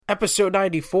Episode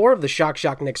 94 of the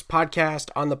Shock Knicks podcast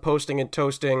on the Posting and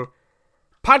Toasting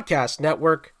Podcast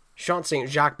Network. Sean St.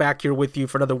 Jacques back here with you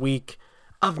for another week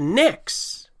of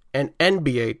Knicks and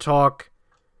NBA talk.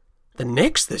 The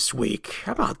Knicks this week,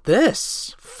 how about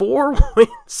this? 4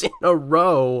 wins in a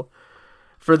row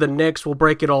for the Knicks. We'll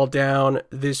break it all down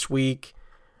this week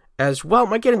as well.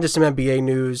 Might get into some NBA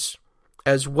news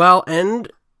as well. And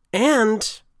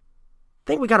I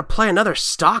think we got to play another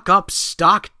stock up,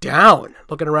 stock down.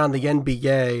 Looking around the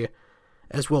NBA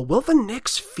as well. Will the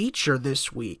Knicks feature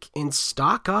this week in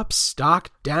stock up,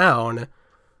 stock down?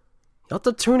 You'll have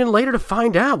to tune in later to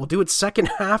find out. We'll do it second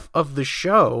half of the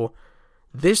show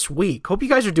this week. Hope you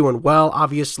guys are doing well,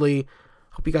 obviously.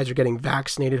 Hope you guys are getting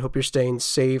vaccinated. Hope you're staying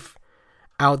safe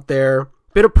out there.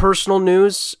 Bit of personal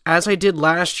news. As I did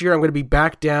last year, I'm going to be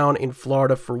back down in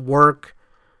Florida for work.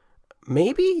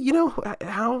 Maybe,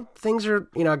 how things are,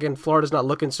 again, Florida's not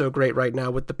looking so great right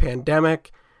now with the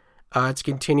pandemic. It's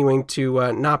continuing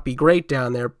to not be great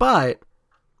down there, but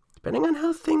depending on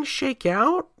how things shake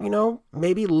out,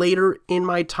 maybe later in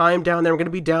my time down there, I'm going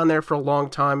to be down there for a long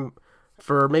time,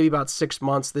 for maybe about 6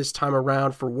 months this time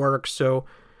around for work. So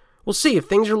we'll see if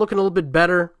things are looking a little bit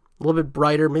better, a little bit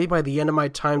brighter. Maybe by the end of my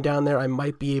time down there, I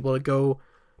might be able to go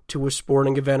to a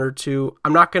sporting event or two.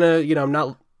 I'm not going to, I'm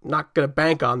not going to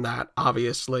bank on that,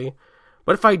 obviously.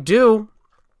 But if I do,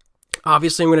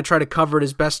 obviously I'm going to try to cover it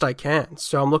as best I can.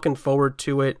 So I'm looking forward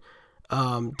to it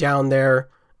down there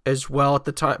as well.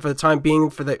 For the time being,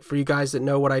 for you guys that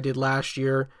know what I did last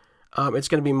year, it's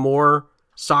going to be more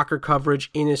soccer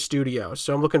coverage in a studio.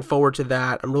 So I'm looking forward to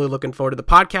that. I'm really looking forward to the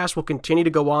podcast. Will continue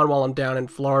to go on while I'm down in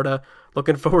Florida.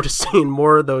 Looking forward to seeing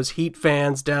more of those Heat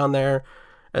fans down there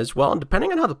as well. And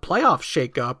depending on how the playoffs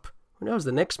shake up, who knows,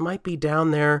 the Knicks might be down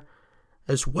there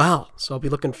as well. So I'll be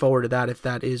looking forward to that if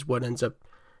that is what ends up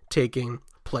taking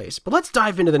place. But let's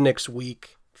dive into the Knicks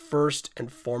week first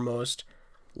and foremost.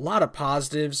 A lot of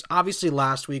positives. Obviously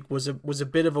last week was a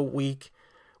bit of a week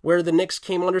where the Knicks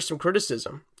came under some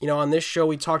criticism. On this show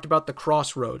we talked about the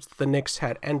crossroads the Knicks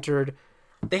had entered.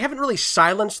 They haven't really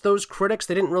silenced those critics.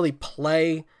 They didn't really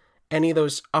play any of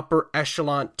those upper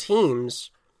echelon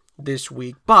teams this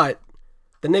week, but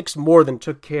the Knicks more than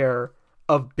took care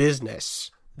of business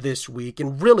this week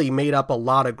and really made up a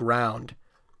lot of ground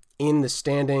in the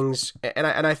standings. And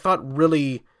I thought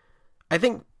really,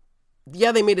 they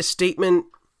made a statement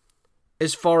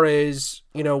as far as,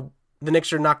 the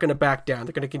Knicks are not going to back down.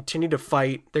 They're going to continue to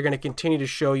fight. They're going to continue to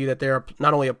show you that they're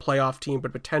not only a playoff team,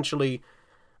 but potentially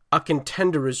a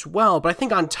contender as well. But I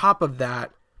think on top of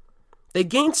that, they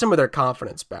gained some of their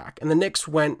confidence back. And the Knicks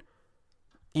went,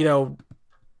 on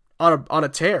a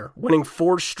tear, winning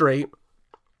 4 straight.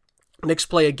 Knicks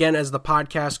play again as the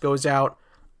podcast goes out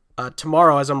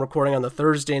tomorrow, as I'm recording on the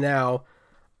Thursday now,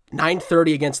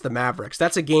 9:30 against the Mavericks.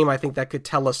 That's a game I think that could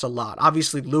tell us a lot.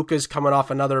 Obviously, Luka's coming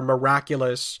off another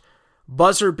miraculous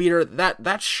buzzer beater.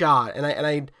 That shot, and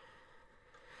I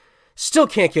still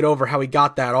can't get over how he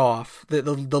got that off. The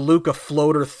Luka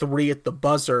floater 3 at the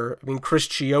buzzer. I mean, Chris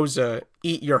Chiozza,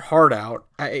 eat your heart out.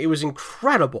 It was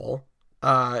incredible.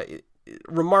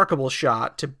 Remarkable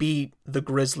shot to beat the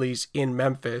Grizzlies in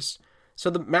Memphis. So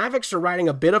the Mavericks are riding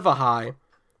a bit of a high,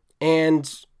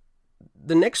 and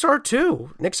the Knicks are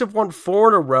too. Knicks have won 4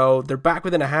 in a row. They're back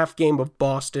within a half game of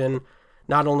Boston,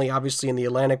 not only obviously in the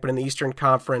Atlantic, but in the Eastern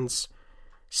Conference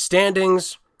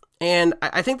standings. And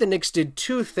I think the Knicks did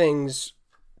 2 things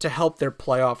to help their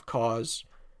playoff cause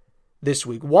this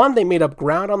week. One, they made up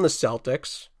ground on the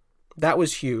Celtics. That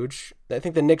was huge. I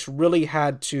think the Knicks really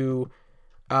had to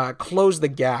close the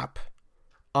gap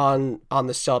on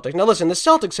the Celtics. Now listen, the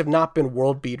Celtics have not been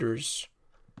world beaters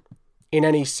in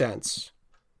any sense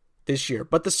this year,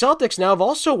 but the Celtics now have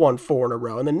also won 4 in a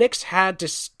row, and the Knicks had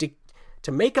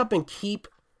to make up and keep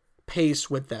pace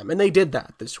with them, and they did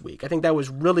that this week. I think that was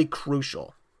really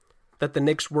crucial that the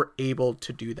Knicks were able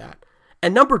to do that.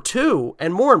 And number 2,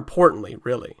 and more importantly,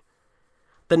 really,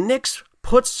 the Knicks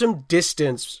put some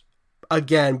distance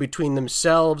again between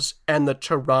themselves and the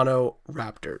Toronto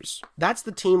Raptors. That's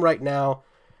the team right now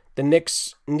the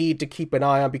Knicks need to keep an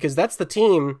eye on, because that's the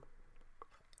team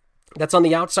that's on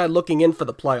the outside looking in for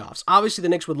the playoffs. Obviously, the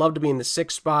Knicks would love to be in the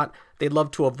 6th spot. They'd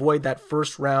love to avoid that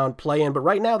first round play-in. But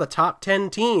right now, the top 10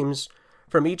 teams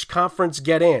from each conference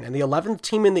get in. And the 11th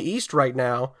team in the East right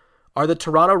now are the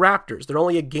Toronto Raptors. They're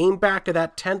only a game back of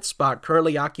that 10th spot,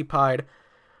 currently occupied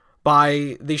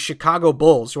by the Chicago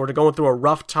Bulls, who are going through a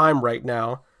rough time right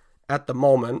now at the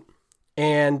moment.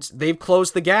 And they've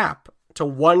closed the gap to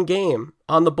 1 game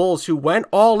on the Bulls, who went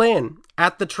all in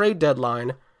at the trade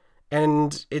deadline,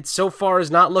 and it so far is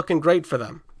not looking great for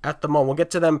them at the moment. We'll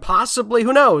get to them possibly,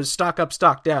 who knows, stock up,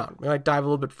 stock down. We might dive a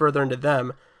little bit further into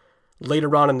them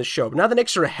later on in the show. But now the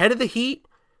Knicks are ahead of the Heat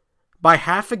by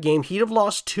half a game. Heat have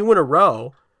lost 2 in a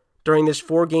row during this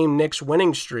 4-game Knicks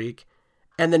winning streak.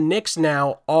 And the Knicks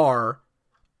now are,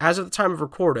 as of the time of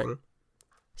recording,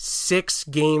 6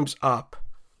 games up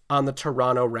on the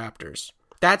Toronto Raptors.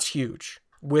 That's huge.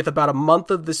 With about a month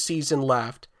of the season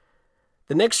left,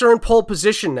 the Knicks are in pole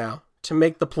position now to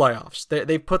make the playoffs.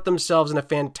 They've put themselves in a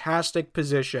fantastic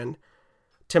position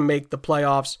to make the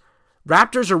playoffs.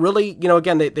 Raptors are really,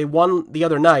 again, they won the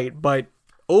other night, but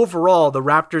overall, the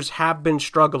Raptors have been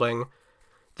struggling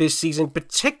this season,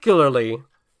 particularly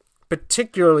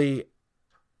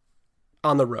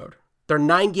on the road. They're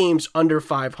 9 games under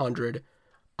 500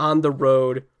 on the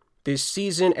road this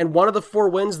season, and one of the 4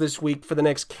 wins this week for the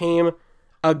Knicks came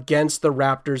against the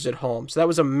Raptors at home. So that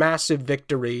was a massive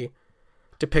victory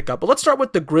to pick up. But let's start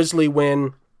with the Grizzly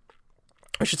win.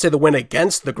 I should say the win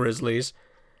against the Grizzlies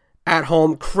at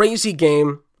home. Crazy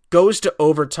game, goes to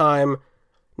overtime.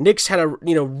 Knicks had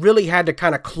really had to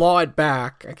kind of claw it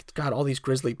back. God, all these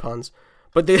Grizzly puns.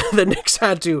 But the Knicks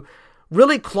had to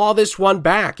really claw this one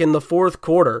back in the fourth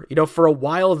quarter. For a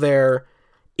while there,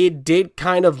 it did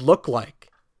kind of look like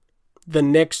the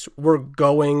Knicks were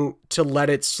going to let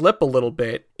it slip a little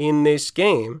bit in this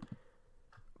game.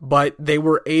 But they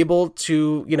were able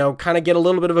to, kind of get a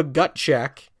little bit of a gut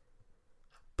check,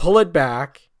 pull it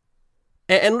back.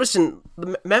 And listen,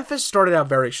 Memphis started out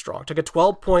very strong. Took a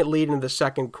 12-point lead in the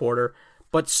second quarter.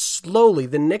 But slowly,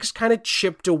 the Knicks kind of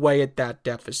chipped away at that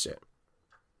deficit.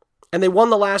 And they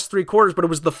won the last 3 quarters, but it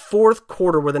was the fourth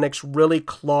quarter where the Knicks really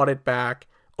clawed it back,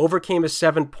 overcame a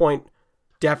 7-point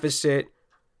deficit,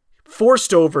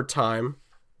 forced overtime,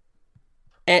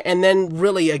 and then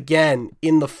really again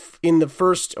in the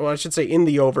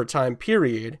overtime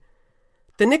period,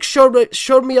 the Knicks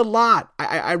showed me a lot.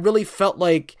 I really felt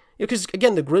like, because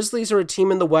again, the Grizzlies are a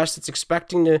team in the West that's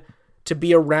expecting to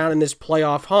be around in this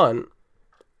playoff hunt.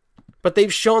 But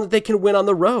they've shown that they can win on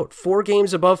the road. 4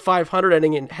 games above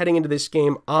 500 heading into this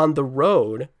game on the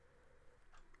road.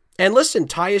 And listen,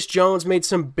 Tyus Jones made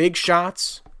some big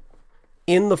shots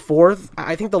in the fourth.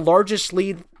 I think the largest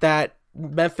lead that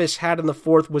Memphis had in the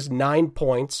fourth was 9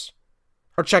 points.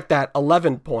 Or check that,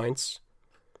 11 points.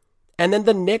 And then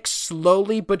the Knicks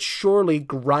slowly but surely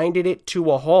grinded it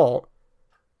to a halt.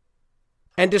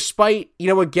 And despite,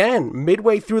 again,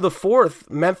 midway through the fourth,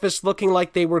 Memphis looking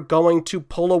like they were going to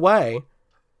pull away.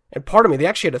 And pardon me, they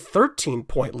actually had a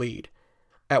 13-point lead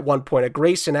at one point. A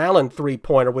Grayson Allen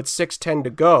 3-pointer with 6:10 to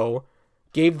go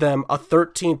gave them a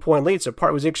 13-point lead. So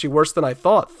part was actually worse than I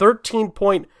thought.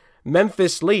 13-point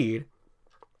Memphis lead.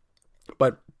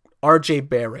 But RJ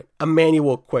Barrett,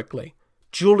 Emmanuel Quickley,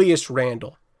 Julius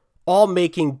Randle, all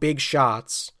making big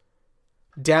shots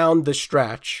down the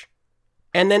stretch.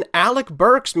 And then Alec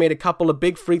Burks made a couple of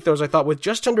big free throws, I thought, with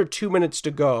just under 2 minutes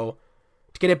to go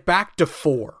to get it back to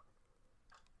 4.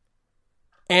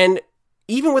 And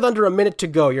even with under a minute to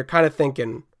go, you're kind of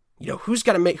thinking, who's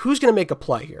going to make a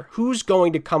play here? Who's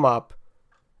going to come up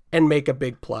and make a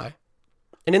big play?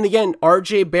 And in the end,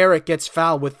 RJ Barrett gets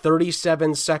fouled with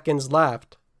 37 seconds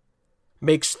left,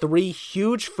 makes 3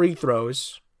 huge free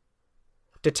throws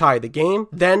to tie the game.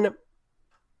 Then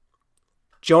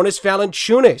Jonas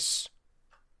Valanciunas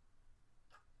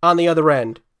on the other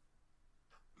end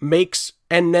makes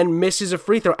and then misses a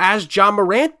free throw, as Ja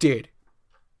Morant did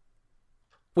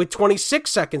with 26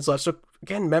 seconds left. So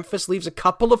again, Memphis leaves a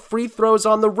couple of free throws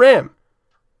on the rim.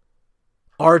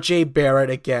 RJ Barrett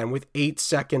again with 8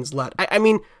 seconds left. I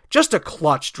mean, just a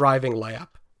clutch driving layup.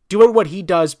 Doing what he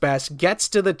does best, gets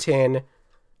to the tin,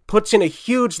 puts in a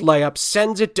huge layup,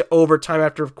 sends it to overtime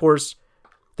after, of course,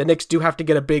 the Knicks do have to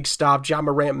get a big stop. Ja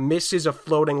Morant misses a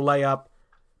floating layup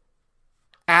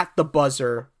at the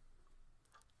buzzer.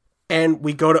 And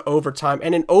we go to overtime.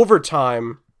 And in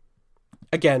overtime,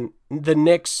 again, the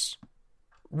Knicks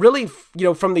really,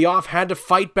 from the off had to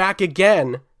fight back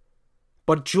again.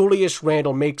 But Julius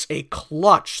Randle makes a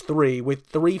clutch 3 with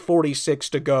 3:46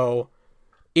 to go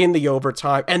in the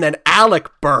overtime. And then Alec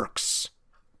Burks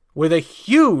with a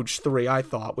huge 3, I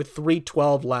thought, with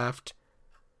 3:12 left.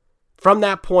 From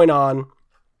that point on,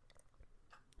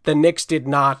 the Knicks did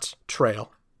not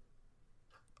trail.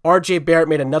 RJ Barrett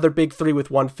made another big 3 with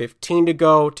 1:15 to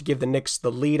go to give the Knicks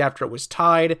the lead after it was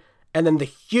tied. And then the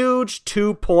huge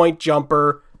 2-point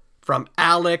jumper from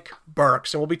Alec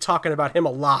Burks. And we'll be talking about him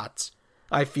a lot,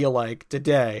 I feel like,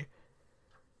 today.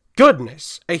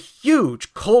 Goodness, a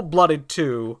huge cold-blooded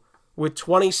 2 with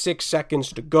 26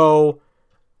 seconds to go.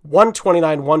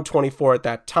 129-124 at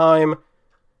that time.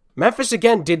 Memphis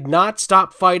again did not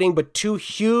stop fighting, but 2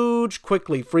 huge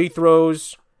quickly free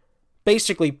throws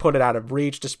basically put it out of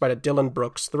reach despite a Dillon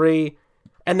Brooks 3.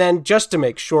 And then just to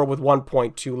make sure, with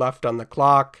 1.2 left on the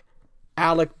clock,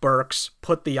 Alec Burks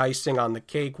put the icing on the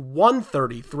cake,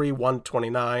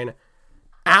 133-129.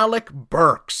 Alec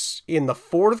Burks in the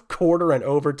fourth quarter and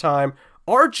overtime.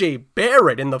 RJ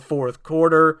Barrett in the fourth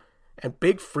quarter. And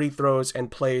big free throws and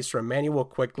plays from Immanuel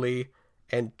Quickley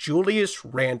and Julius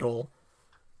Randle.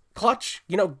 Clutch,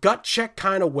 gut check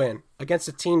kind of win against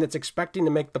a team that's expecting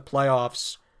to make the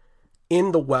playoffs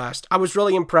in the West. I was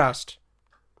really impressed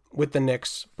with the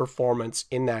Knicks' performance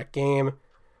in that game.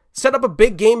 Set up a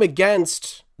big game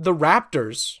against the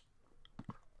Raptors.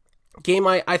 Game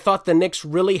I thought the Knicks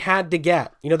really had to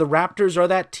get. The Raptors are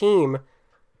that team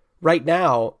right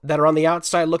now that are on the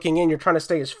outside looking in. You're trying to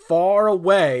stay as far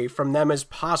away from them as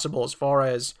possible as far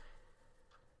as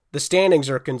the standings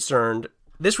are concerned.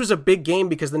 This was a big game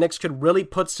because the Knicks could really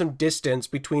put some distance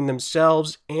between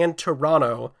themselves and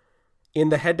Toronto in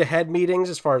the head-to-head meetings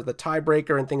as far as the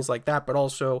tiebreaker and things like that. But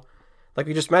also, like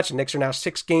we just mentioned, Knicks are now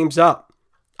 6 games up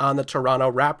on the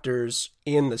Toronto Raptors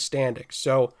in the standings.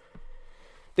 So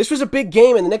this was a big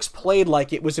game, and the Knicks played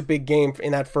like it was a big game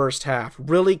in that first half.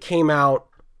 Really came out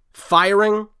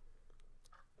firing.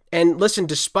 And listen,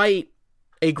 despite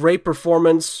a great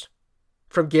performance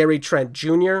from Gary Trent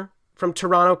Jr. from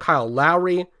Toronto, Kyle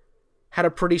Lowry had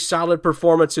a pretty solid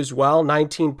performance as well.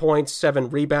 19 points, 7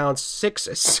 rebounds, 6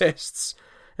 assists,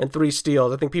 and 3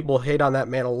 steals. I think people hate on that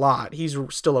man a lot. He's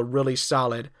still a really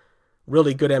solid,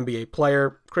 really good NBA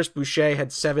player. Chris Boucher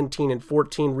had 17 and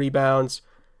 14 rebounds.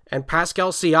 And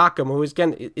Pascal Siakam, who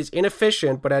again is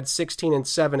inefficient, but had 16 and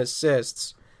 7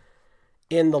 assists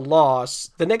in the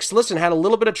loss. The Knicks, had a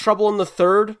little bit of trouble in the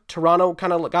third. Toronto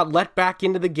kind of got let back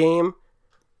into the game,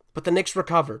 but the Knicks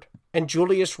recovered. And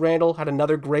Julius Randle had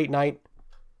another great night.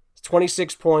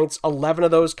 26 points, 11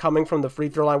 of those coming from the free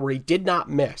throw line, where he did not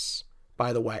miss,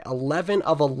 by the way. 11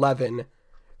 of 11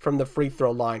 from the free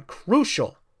throw line.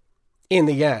 Crucial in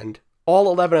the end. All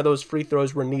 11 of those free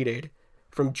throws were needed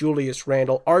from Julius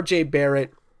Randle. RJ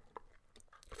Barrett,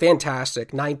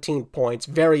 fantastic. 19 points,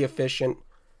 very efficient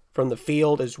from the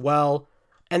field as well.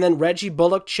 And then Reggie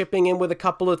Bullock chipping in with a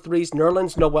couple of threes.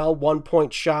 Nerlens Noel, 1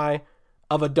 point shy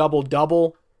of a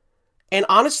double-double. And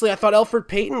honestly, I thought Elfrid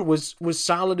Payton was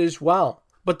solid as well.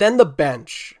 But then the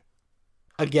bench,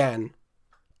 again,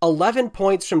 11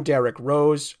 points from Derrick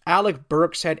Rose. Alec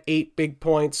Burks had 8 big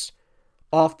points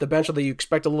off the bench, although you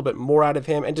expect a little bit more out of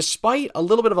him. And despite a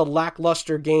little bit of a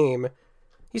lackluster game,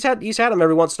 he's had him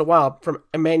every once in a while from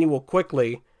Immanuel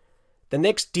Quickley. The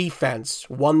Knicks defense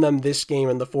won them this game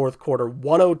in the fourth quarter,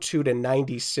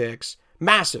 102-96.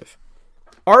 Massive.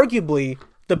 Arguably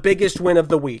the biggest win of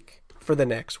the week for the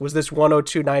Knicks was this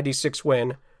 102-96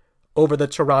 win over the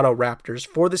Toronto Raptors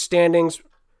for the standings,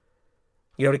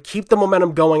 to keep the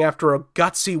momentum going after a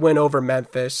gutsy win over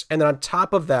Memphis. And then on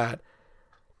top of that,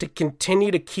 to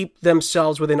continue to keep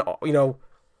themselves within,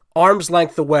 arm's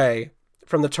length away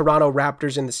from the Toronto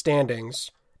Raptors in the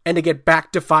standings and to get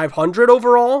back to 500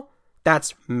 overall.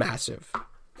 That's massive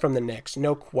from the Knicks,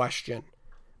 no question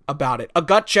about it. A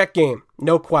gut check game,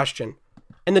 no question.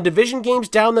 And the division games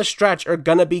down the stretch are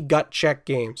going to be gut check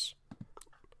games.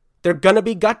 They're going to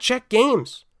be gut check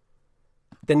games.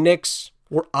 The Knicks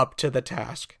were up to the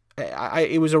task.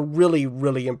 It was a really,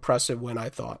 really impressive win, I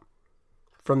thought,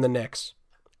 from the Knicks.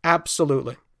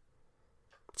 Absolutely.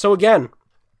 So again,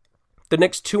 the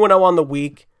Knicks 2-0 on the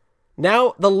week.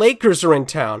 Now the Lakers are in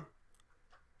town.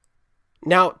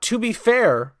 Now, to be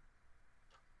fair,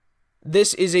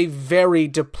 this is a very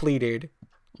depleted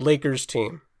Lakers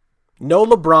team. No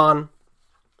LeBron,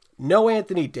 no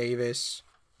Anthony Davis.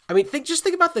 I mean, just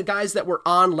think about the guys that were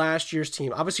on last year's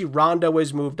team. Obviously, Rondo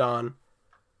has moved on.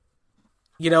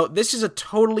 This is a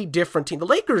totally different team. The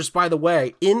Lakers, by the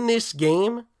way, in this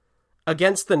game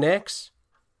against the Knicks,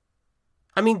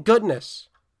 I mean, goodness.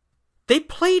 They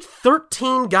played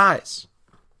 13 guys.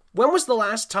 When was the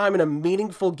last time in a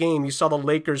meaningful game you saw the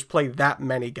Lakers play that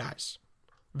many guys?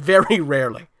 Very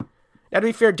rarely. Now, to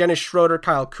be fair, Dennis Schroeder,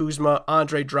 Kyle Kuzma,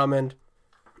 Andre Drummond,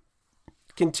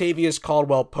 Kentavious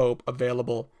Caldwell-Pope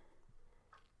available.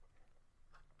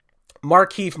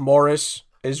 Markieff Morris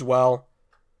as well.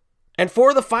 And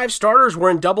 4 of the 5 starters were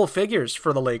in double figures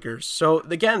for the Lakers. So,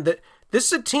 again, this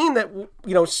is a team that,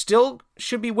 still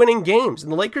should be winning games.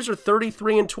 And the Lakers are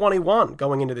 33-21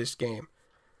 going into this game.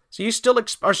 So you still,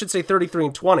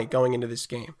 33-20 going into this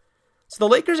game. So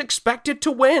the Lakers expected to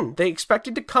win. They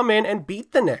expected to come in and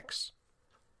beat the Knicks.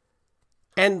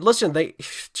 And listen,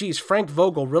 Frank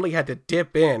Vogel really had to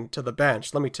dip in to the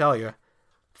bench, let me tell you.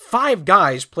 5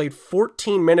 guys played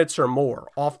 14 minutes or more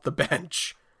off the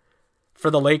bench for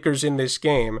the Lakers in this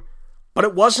game. But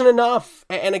it wasn't enough.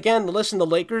 And again, listen, the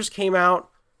Lakers came out,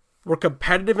 were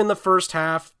competitive in the first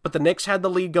half, but the Knicks had the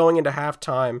lead going into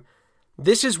halftime.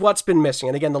 This is what's been missing.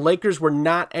 And again, the Lakers were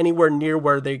not anywhere near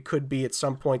where they could be at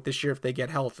some point this year if they get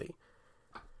healthy.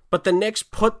 But the Knicks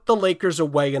put the Lakers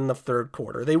away in the third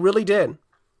quarter. They really did.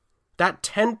 That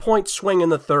 10-point swing in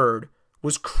the third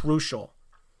was crucial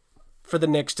for the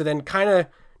Knicks to then kind of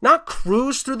not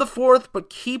cruise through the fourth, but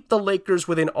keep the Lakers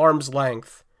within arm's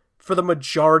length for the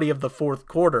majority of the fourth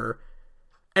quarter.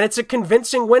 And it's a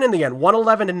convincing win in the end,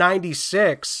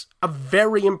 111-96, a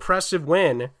very impressive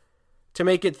win to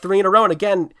make it 3 in a row. And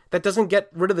again, that doesn't get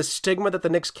rid of the stigma that the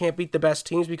Knicks can't beat the best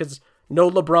teams because no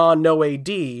LeBron, no AD,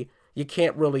 you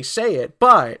can't really say it.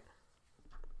 But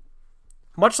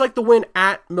much like the win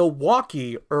at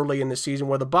Milwaukee early in the season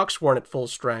where the Bucks weren't at full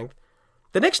strength,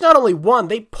 the Knicks not only won,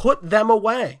 they put them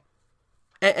away.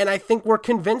 And I think we're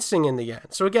convincing in the end.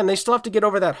 So again, they still have to get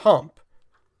over that hump.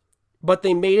 But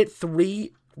they made it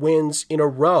 3 wins in a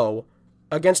row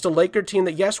against a Laker team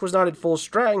that, yes, was not at full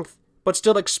strength, but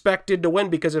still expected to win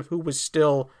because of who was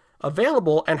still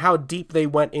available and how deep they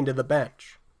went into the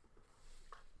bench.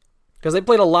 Because they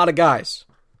played a lot of guys.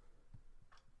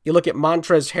 You look at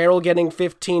Montrezl Harrell getting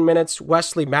 15 minutes.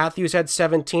 Wesley Matthews had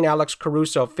 17. Alex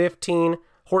Caruso 15.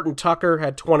 Horton Tucker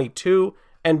had 22.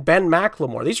 And Ben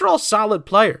McLemore. These are all solid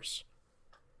players.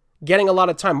 Getting a lot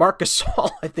of time. Marc Gasol,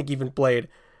 I think, even played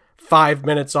 5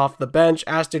 minutes off the bench.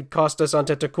 Aston Costas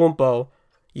Antetokounmpo,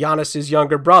 Giannis's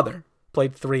younger brother,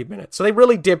 played 3 minutes. So they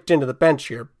really dipped into the bench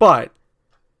here. But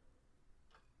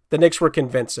the Knicks were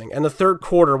convincing. And the third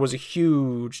quarter was a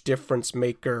huge difference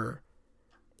maker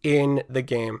in the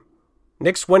game.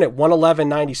 Knicks win at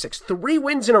 111-96. 3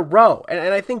 wins in a row.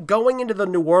 And I think going into the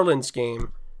New Orleans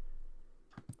game,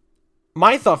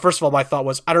 my thought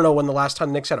was, I don't know when the last time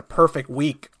the Knicks had a perfect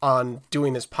week on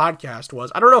doing this podcast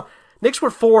was. I don't know. Knicks were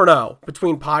 4-0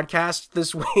 between podcasts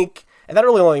this week. And that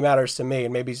really only matters to me.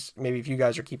 And maybe if you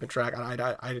guys are keeping track,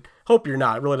 I hope you're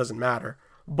not. It really doesn't matter.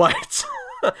 But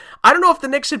I don't know if the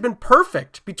Knicks had been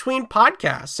perfect between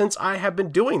podcasts since I have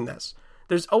been doing this.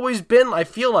 There's always been, I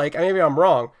feel like, maybe I'm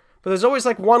wrong, but there's always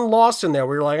like one loss in there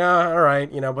where you're like, all right,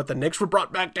 but the Knicks were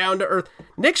brought back down to earth.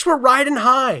 Knicks were riding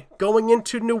high going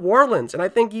into New Orleans. And I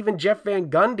think even Stan Van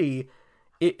Gundy,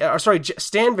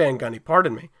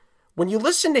 pardon me. When you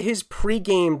listen to his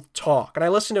pregame talk, and I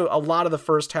listened to a lot of the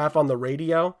first half on the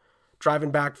radio,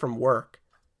 driving back from work,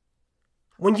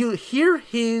 when you hear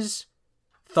his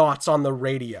thoughts on the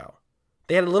radio,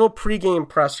 they had a little pregame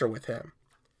presser with him.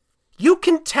 You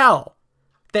can tell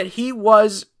that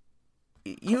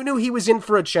you knew he was in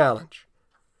for a challenge.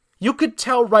 You could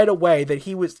tell right away that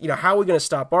he was, how are we going to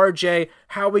stop RJ?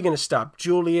 How are we going to stop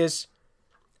Julius?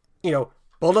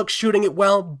 Bullock shooting it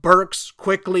well, Burks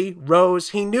quickly, Rose.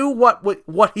 He knew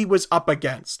what he was up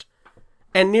against.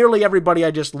 And nearly everybody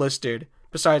I just listed,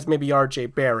 besides maybe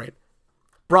RJ Barrett,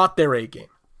 brought their A game.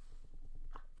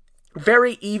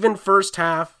 Very even first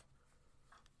half.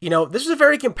 This is a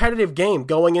very competitive game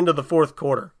going into the fourth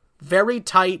quarter. Very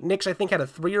tight. Knicks, I think, had a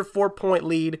 3 or 4 point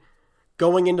lead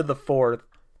going into the fourth.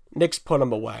 Knicks put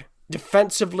them away.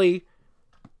 Defensively,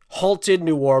 halted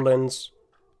New Orleans.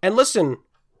 And listen,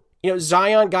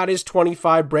 Zion got his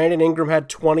 25. Brandon Ingram had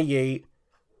 28.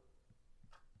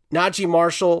 Najee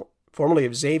Marshall, formerly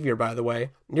of Xavier, by the way,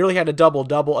 nearly had a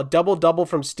double-double. A double-double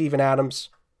from Steven Adams.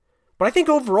 But I think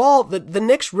overall, the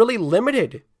Knicks really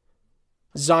limited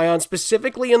Zion,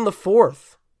 specifically in the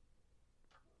fourth.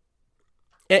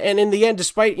 And in the end,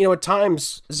 despite, at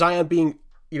times Zion being,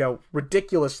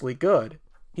 ridiculously good,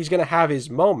 he's going to have his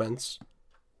moments.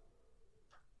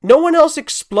 No one else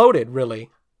exploded, really,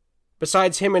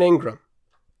 besides him and Ingram.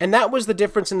 And that was the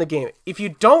difference in the game. If you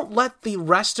don't let the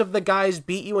rest of the guys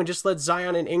beat you and just let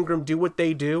Zion and Ingram do what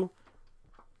they do,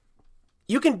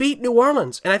 you can beat New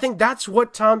Orleans. And I think that's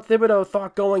what Tom Thibodeau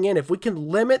thought going in. If we can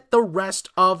limit the rest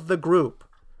of the group,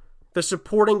 the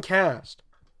supporting cast,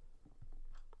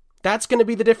 that's going to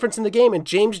be the difference in the game. And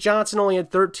James Johnson only had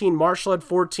 13. Marshall had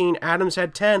 14. Adams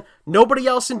had 10. Nobody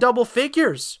else in double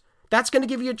figures. That's going to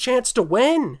give you a chance to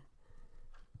win.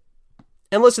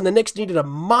 And listen, the Knicks needed a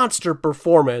monster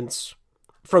performance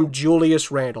from Julius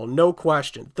Randle. No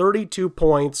question. 32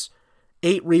 points,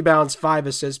 8 rebounds, 5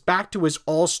 assists. Back to his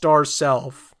all-star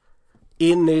self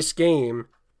in this game.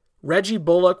 Reggie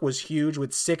Bullock was huge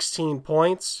with 16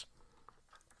 points.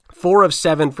 4 of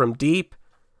 7 from deep.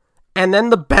 And then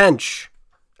the bench.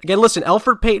 Again, listen,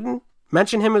 Elfrid Payton,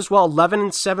 mention him as well. 11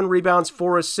 and 7 rebounds,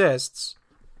 4 assists.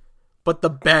 But the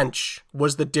bench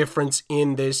was the difference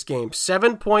in this game.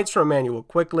 7 points from Immanuel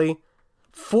Quickley.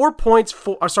 11 points,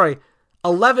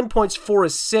 4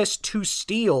 assists, 2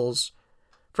 steals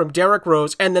from Derrick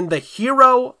Rose, and then the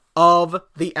hero of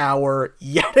the hour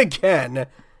yet again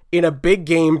in a big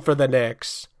game for the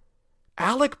Knicks,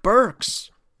 Alec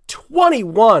Burks.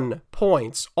 21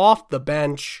 points off the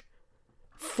bench.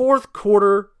 Fourth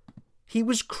quarter, he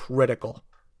was critical.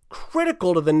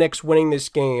 Critical to the Knicks winning this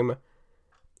game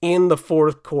in the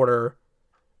fourth quarter.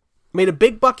 Made a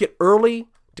big bucket early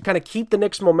to kind of keep the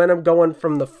Knicks momentum going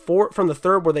from the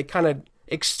third, where they kind of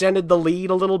extended the lead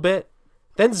a little bit.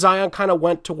 Then Zion kind of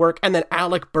went to work, and then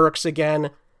Alec Burks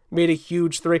again made a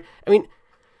huge three. I mean,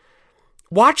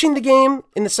 watching the game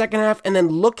in the second half and then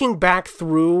looking back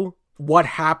through what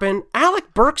happened,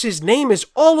 Alec Burks' name is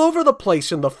all over the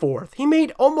place in the fourth. He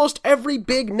made almost every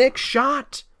big Knicks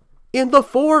shot in the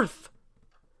fourth.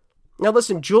 Now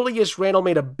listen, Julius Randle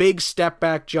made a big step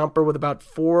back jumper with about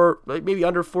maybe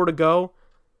under 4 to go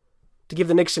to give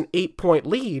the Knicks an 8-point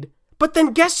lead. But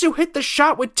then guess who hit the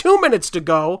shot with 2 minutes to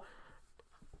go?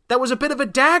 That was a bit of a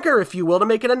dagger, if you will, to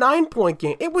make it a 9-point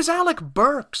game. It was Alec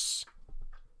Burks.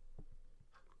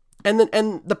 And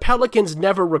the Pelicans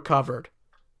never recovered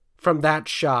from that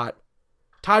shot.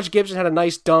 Taj Gibson had a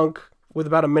nice dunk with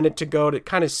about a minute to go to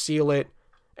kind of seal it.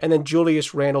 And then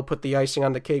Julius Randle put the icing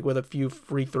on the cake with a few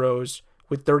free throws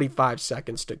with 35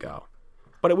 seconds to go.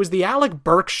 But it was the Alec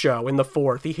Burks show in the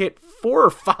fourth. He hit 4 or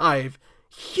 5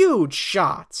 huge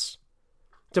shots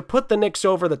to put the Knicks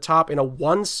over the top in a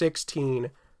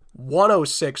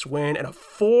 116-106 win and a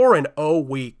 4-0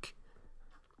 week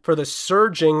for the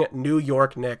surging New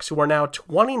York Knicks, who are now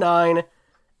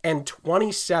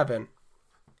 29-27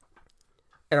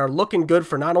 and are looking good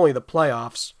for not only the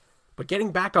playoffs, but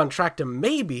getting back on track to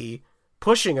maybe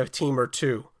pushing a team or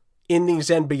two in these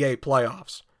NBA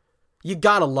playoffs. You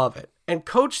gotta love it. And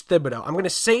Coach Thibodeau, I'm going to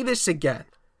say this again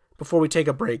before we take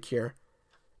a break here.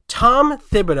 Tom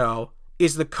Thibodeau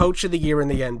is the coach of the year in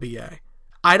the NBA.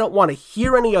 I don't want to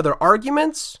hear any other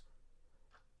arguments.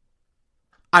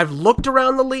 I've looked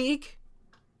around the league.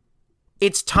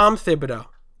 It's Tom Thibodeau.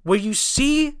 Where you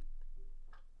see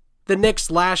the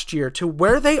Knicks last year to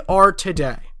where they are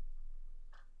today,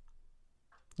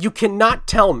 you cannot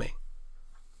tell me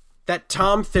that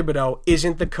Tom Thibodeau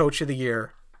isn't the coach of the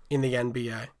year in the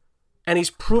NBA. And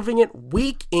he's proving it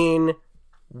week in,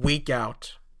 week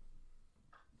out.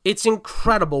 It's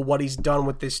incredible what he's done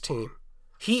with this team.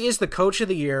 He is the coach of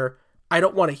the year. I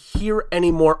don't want to hear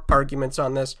any more arguments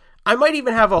on this. I might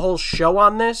even have a whole show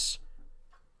on this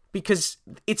because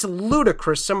it's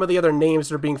ludicrous some of the other names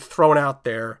that are being thrown out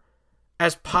there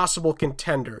as possible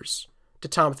contenders to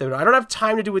Tom Thibodeau. I don't have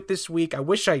time to do it this week. I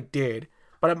wish I did,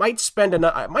 but I might spend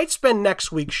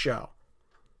next week's show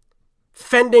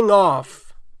fending off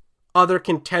other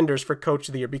contenders for coach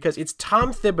of the year because it's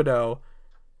Tom Thibodeau,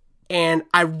 and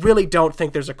I really don't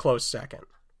think there's a close second.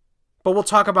 But we'll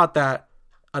talk about that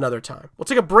another time. We'll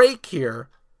take a break here.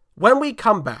 When we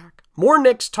come back, more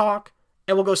Knicks talk,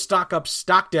 and we'll go stock up,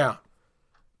 stock down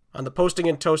on the Posting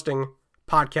and Toasting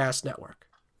Podcast Network.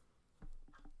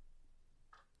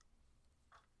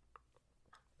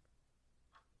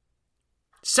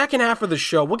 Second half of the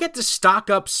show, we'll get to stock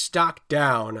up, stock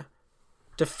down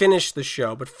to finish the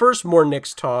show. But first, more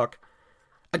Knicks talk.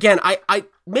 Again, I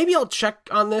maybe I'll check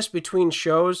on this between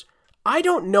shows. I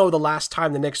don't know the last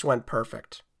time the Knicks went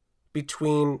perfect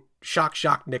between Shock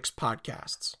Knicks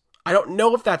podcasts. I don't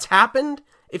know if that's happened.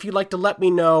 If you'd like to let me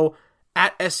know,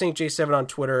 at SSJ7 on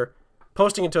Twitter,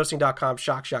 postingandtoasting.com,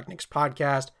 Shock Knicks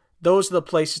podcast. Those are the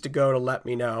places to go to let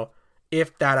me know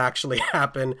if that actually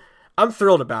happened. I'm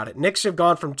thrilled about it. Knicks have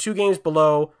gone from 2 games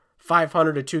below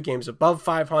 500 to 2 games above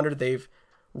 500. They've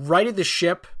righted the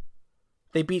ship.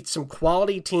 They beat some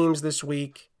quality teams this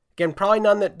week. Again, probably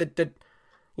none that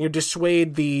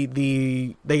dissuade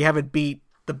the they haven't beat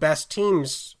the best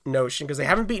teams notion, because they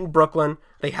haven't beaten Brooklyn,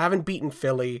 they haven't beaten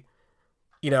Philly.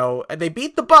 They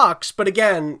beat the Bucks, but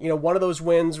again, one of those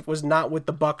wins was not with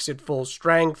the Bucks at full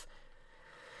strength.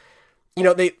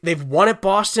 They've won at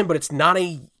Boston, but it's not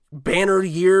a banner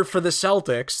year for the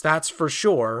Celtics, that's for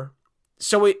sure.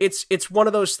 So it's one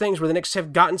of those things where the Knicks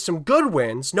have gotten some good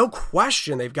wins. No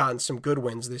question they've gotten some good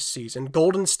wins this season.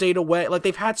 Golden State away,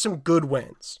 they've had some good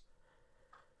wins.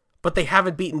 But they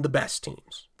haven't beaten the best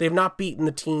teams. They've not beaten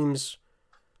the teams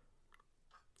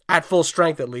at full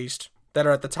strength, at least, that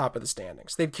are at the top of the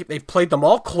standings. They've played them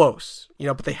all close,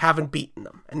 but they haven't beaten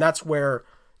them. And that's where,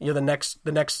 the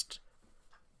next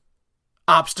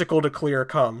obstacle to clear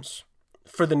comes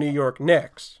for the New York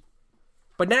Knicks.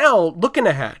 But now, looking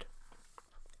ahead,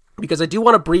 because I do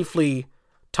want to briefly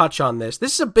touch on this.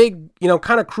 This is a big,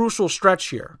 kind of crucial stretch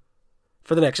here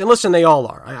for the Knicks. And listen, they all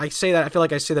are. I say that, I feel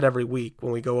like I say that every week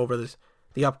when we go over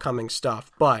the upcoming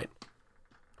stuff. But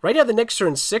Right now, the Knicks are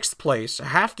in 6th place, a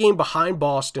half game behind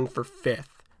Boston for 5th,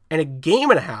 and a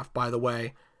game and a half, by the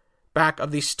way, back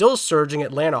of the still surging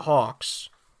Atlanta Hawks,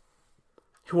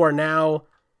 who are now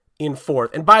in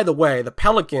 4th. And by the way, the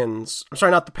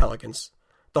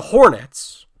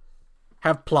Hornets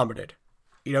have plummeted.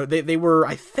 You know, they were,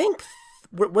 I think,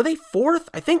 were they 4th?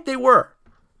 I think they were.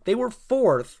 They were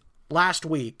 4th last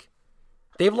week.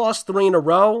 They've lost 3 in a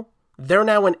row. They're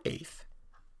now in 8th.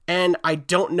 And I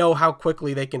don't know how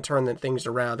quickly they can turn things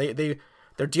around.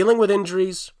 They're dealing with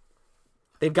injuries.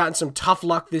 They've gotten some tough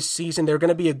luck this season. They're going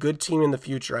to be a good team in the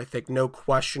future, I think. No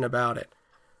question about it.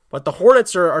 But the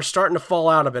Hornets are starting to fall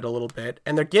out of it a little bit.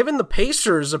 And they're giving the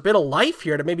Pacers a bit of life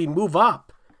here to maybe move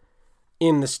up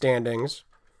in the standings.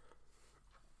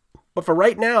 But for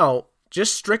right now,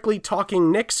 just strictly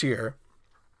talking Knicks here,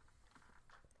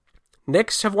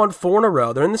 Knicks have won 4 in a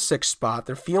row. They're in the 6th spot.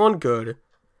 They're feeling good.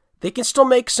 They can still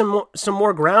make some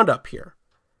more ground up here.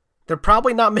 They're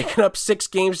probably not making up 6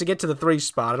 games to get to the 3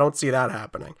 spot. I don't see that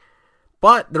happening.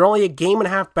 But they're only a game and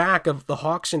a half back of the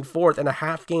Hawks in 4th and a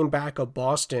half game back of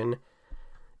Boston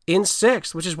in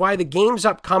 6th, which is why the games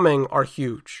upcoming are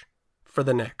huge for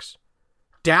the Knicks.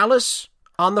 Dallas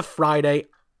on the Friday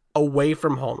away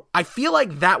from home. I feel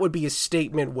like that would be a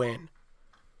statement win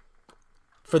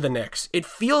for the Knicks. It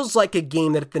feels like a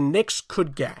game that if the Knicks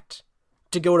could get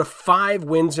to go to 5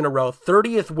 wins in a row,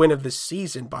 30th win of the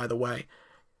season, by the way.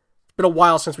 It's been a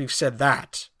while since we've said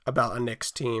that about a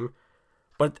Knicks team.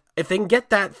 But if they can get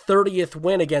that 30th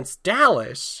win against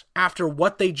Dallas after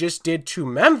what they just did to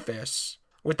Memphis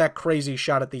with that crazy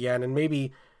shot at the end and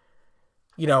maybe,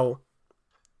 you know,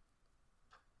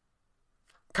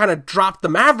 kind of drop the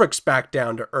Mavericks back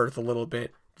down to earth a little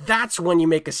bit, that's when you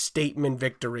make a statement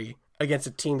victory against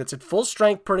a team that's at full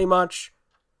strength pretty much.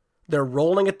 They're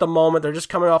rolling at the moment. They're just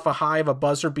coming off a high of a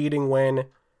buzzer-beating win.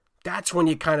 That's when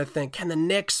you kind of think, can the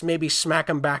Knicks maybe smack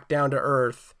them back down to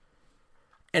earth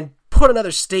and put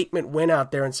another statement win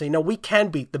out there and say, no, we can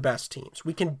beat the best teams.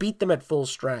 We can beat them at full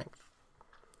strength.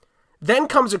 Then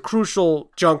comes a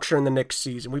crucial juncture in the Knicks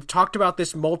season. We've talked about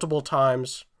this multiple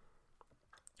times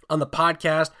on the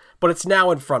podcast, but it's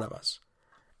now in front of us.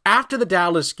 After the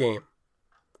Dallas game,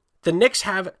 the Knicks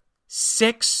have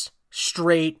 6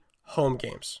 straight home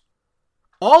games.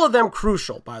 All of them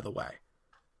crucial, by the way.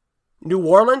 New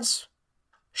Orleans,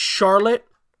 Charlotte,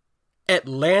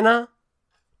 Atlanta,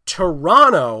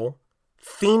 Toronto,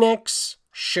 Phoenix,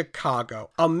 Chicago.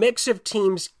 A mix of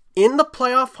teams in the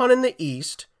playoff hunt in the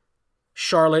East.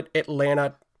 Charlotte,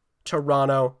 Atlanta,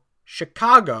 Toronto,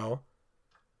 Chicago.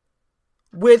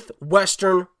 With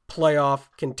Western playoff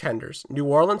contenders. New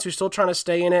Orleans, who's still trying to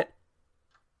stay in it.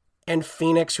 And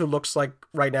Phoenix, who looks like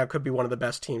right now could be one of the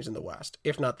best teams in the West,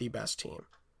 if not the best team.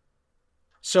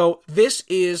 So this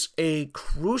is a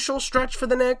crucial stretch for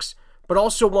the Knicks, but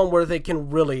also one where they can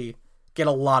really get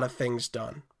a lot of things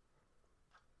done.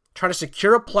 Try to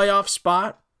secure a playoff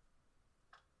spot,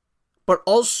 but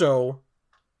also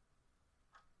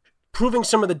proving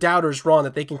some of the doubters wrong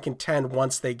that they can contend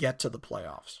once they get to the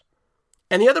playoffs.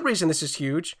 And the other reason this is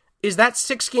huge is that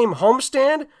 6-game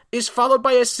homestand is followed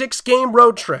by a 6-game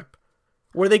road trip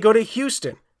where they go to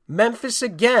Houston, Memphis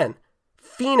again,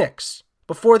 Phoenix,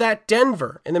 before that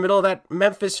Denver in the middle of that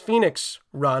Memphis-Phoenix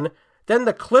run, then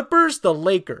the Clippers, the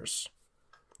Lakers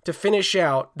to finish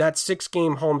out that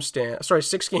 6-game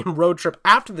road trip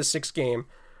after the 6-game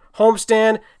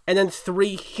homestand, and then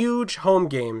 3 huge home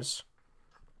games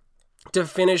to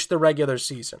finish the regular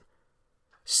season.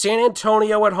 San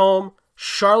Antonio at home,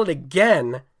 Charlotte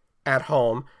again at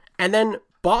home, and then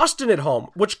Boston at home,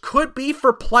 which could be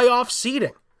for playoff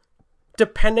seeding,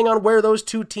 depending on where those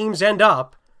 2 teams end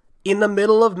up in the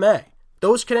middle of May.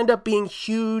 Those could end up being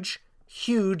huge,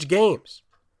 huge games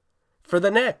for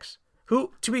the Knicks,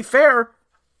 who, to be fair,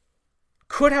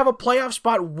 could have a playoff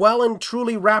spot well and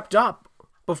truly wrapped up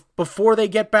before they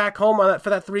get back home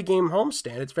for that 3-game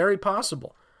homestand. It's very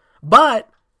possible. But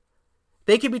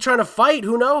they could be trying to fight,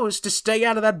 who knows, to stay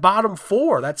out of that bottom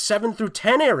 4, that 7 through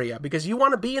 10 area, because you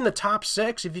want to be in the top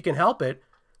 6, if you can help it,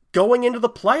 going into the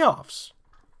playoffs.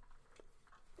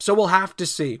 So we'll have to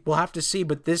see.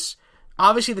 But this,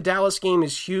 obviously the Dallas game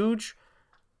is huge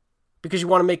because you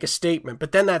want to make a statement.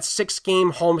 But then that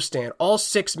 6-game homestand, all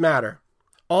 6 matter.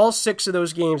 All 6 of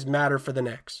those games matter for the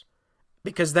Knicks.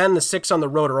 Because then the 6 on the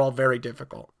road are all very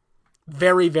difficult.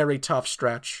 Very, very tough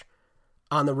stretch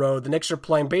on the road. The Knicks are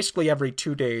playing basically every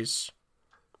 2 days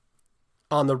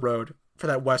on the road for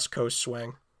that West Coast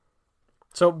swing.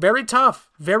 So very tough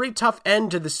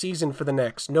end to the season for the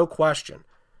Knicks, no question.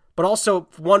 But also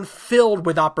one filled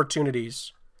with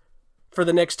opportunities for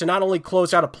the Knicks to not only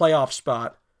close out a playoff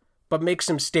spot, but make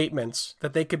some statements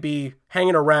that they could be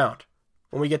hanging around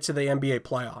when we get to the NBA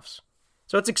playoffs.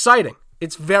 So it's exciting.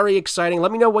 It's very exciting.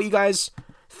 Let me know what you guys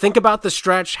think about the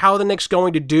stretch, how the Knicks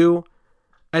going to do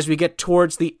as we get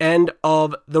towards the end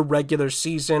of the regular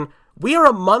season. We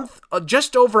are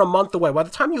just over a month away. By the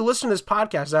time you listen to this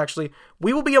podcast, actually,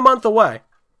 we will be a month away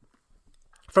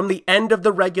from the end of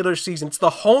the regular season. It's the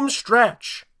home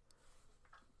stretch.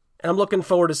 And I'm looking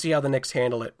forward to see how the Knicks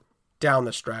handle it down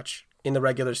the stretch in the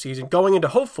regular season, going into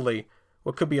hopefully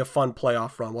what could be a fun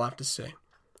playoff run. We'll have to see.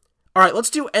 All right, let's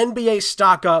do NBA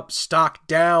stock up, stock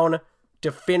down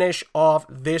to finish off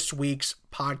this week's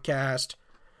podcast.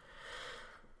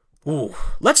 Ooh,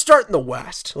 let's start in the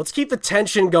West. Let's keep the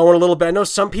tension going a little bit. I know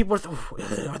some people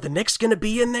are the Knicks going to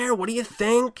be in there? What do you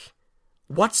think?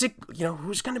 What's it,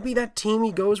 who's going to be that team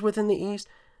he goes with in the East?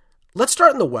 Let's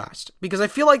start in the West, because I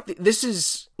feel like this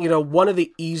is, one of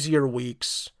the easier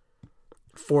weeks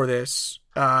for this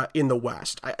in the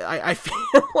West. I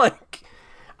feel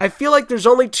like there's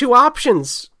only two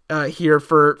options here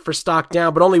for stock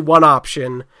down, but only one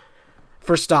option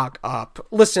for stock up.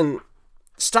 Listen,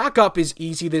 stock up is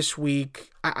easy this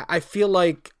week. I feel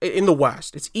like in the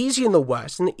West, it's easy in the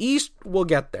West. In the East, we'll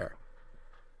get there.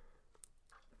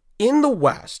 In the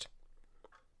West,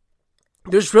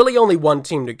 there's really only one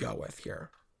team to go with here.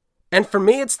 And for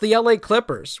me, it's the LA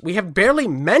Clippers. We have barely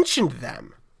mentioned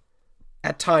them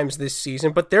at times this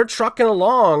season, but they're trucking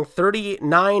along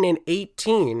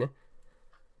 39-18.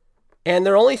 And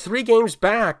they're only 3 games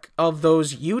back of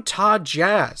those Utah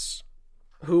Jazz,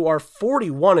 who are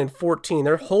 41-14.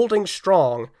 They're holding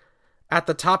strong at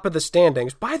the top of the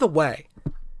standings. By the way,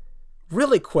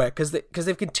 really quick, because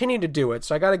they've continued to do it,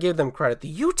 so I got to give them credit. The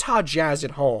Utah Jazz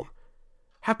at home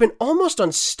have been almost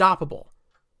unstoppable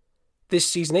this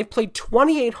season. They've played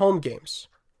 28 home games.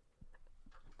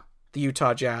 The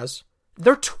Utah Jazz.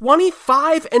 They're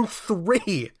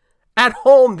 25-3 at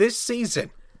home this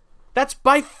season. That's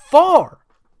by far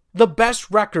the best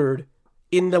record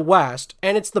in the West,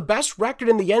 and it's the best record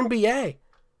in the NBA.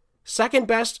 Second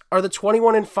best are the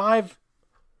 21-5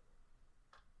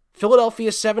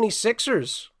 Philadelphia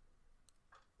 76ers,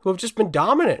 who have just been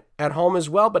dominant at home as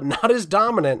well, but not as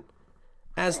dominant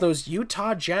as those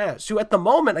Utah Jazz, who at the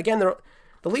moment, again, the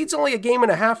lead's only a game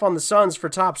and a half on the Suns for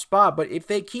top spot, but if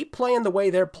they keep playing the way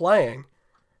they're playing,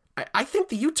 I think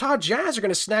the Utah Jazz are going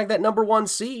to snag that number 1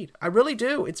 seed. I really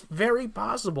do. It's very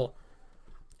possible.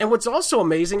 And what's also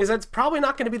amazing is that it's probably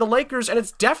not going to be the Lakers, and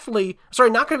it's definitely,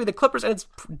 not going to be the Clippers, and it's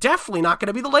definitely not going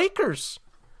to be the Lakers.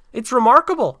 It's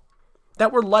remarkable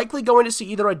that we're likely going to see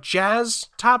either a Jazz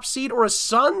top seed or a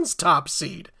Suns top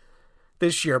seed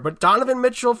this year. But Donovan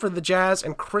Mitchell for the Jazz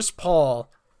and Chris Paul,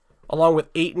 along with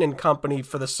Ayton and company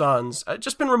for the Suns,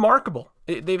 just been remarkable.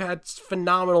 They've had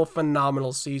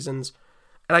phenomenal seasons,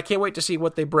 and I can't wait to see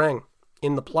what they bring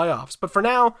in the playoffs. But for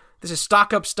now, this is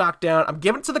stock up, stock down. I'm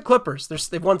giving it to the Clippers.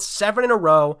 They've won 7 in a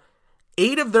row,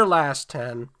 8 of their last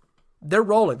 10. They're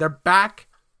rolling. They're back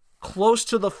close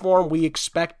to the form we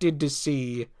expected to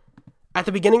see at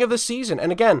the beginning of the season.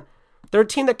 And again, they're a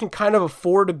team that can kind of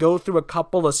afford to go through a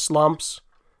couple of slumps.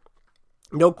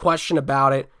 No question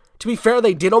about it. To be fair,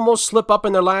 they did almost slip up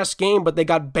in their last game, but they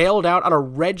got bailed out on a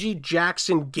Reggie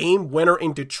Jackson game winner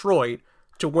in Detroit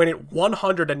to win it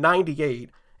 198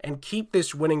 and keep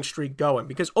this winning streak going.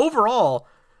 Because overall,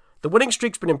 the winning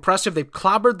streak's been impressive. They've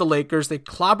clobbered the Lakers. They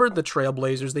clobbered the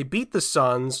Trailblazers. They beat the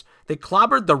Suns. They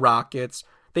clobbered the Rockets.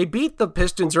 They beat the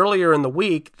Pistons earlier in the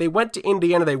week. They went to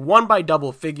Indiana. They won by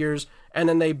double figures. And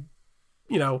then they,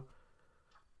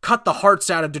 cut the hearts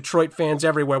out of Detroit fans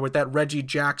everywhere with that Reggie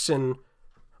Jackson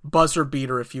buzzer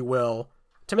beater, if you will,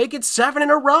 to make it 7 in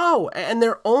a row. And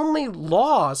their only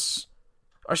loss,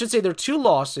 or I should say their 2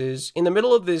 losses in the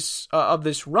middle of this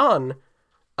run,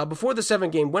 before the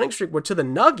 7-game winning streak, were to the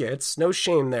Nuggets. No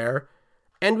shame there.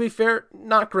 And to be fair,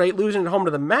 not great, losing at home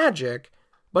to the Magic,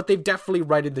 but they've definitely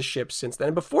righted the ship since then.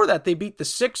 And before that, they beat the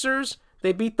Sixers,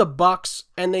 they beat the Bucks,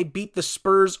 and they beat the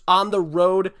Spurs on the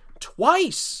road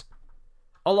twice,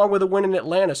 along with a win in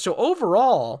Atlanta. So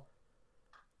overall,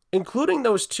 including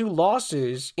those 2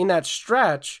 losses in that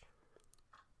stretch,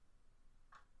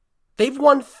 they've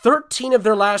won 13 of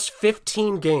their last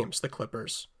 15 games, the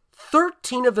Clippers.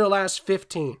 13 of their last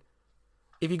 15,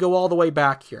 if you go all the way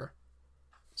back here.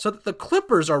 So the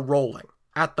Clippers are rolling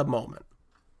at the moment.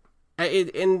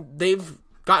 And they've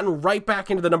gotten right back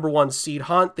into the number 1 seed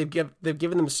hunt. They've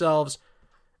given themselves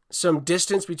some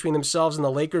distance between themselves and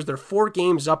the Lakers. They're 4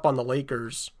 games up on the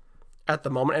Lakers at the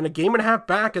moment, and a game and a half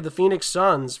back of the Phoenix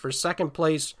Suns for second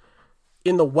place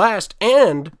in the West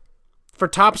and for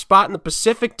top spot in the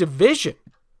Pacific Division.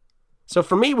 So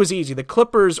for me, it was easy. The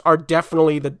Clippers are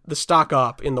definitely the stock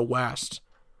up in the West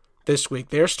this week.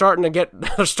 They're starting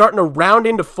to round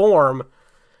into form,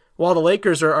 while the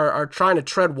Lakers are trying to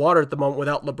tread water at the moment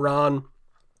without LeBron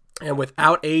and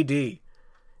without AD.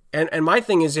 And my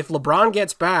thing is, if LeBron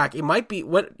gets back, it might be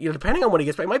depending on when he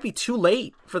gets back, it might be too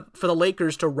late for the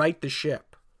Lakers to right the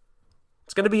ship.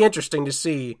 It's going to be interesting to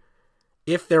see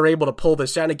if they're able to pull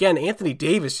this out. And again, Anthony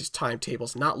Davis's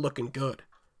timetable's not looking good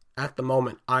at the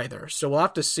moment either. So we'll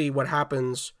have to see what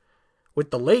happens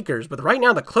with the Lakers. But right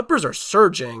now, the Clippers are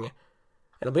surging. And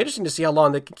it'll be interesting to see how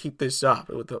long they can keep this up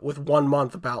with 1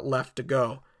 month about left to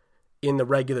go in the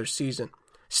regular season.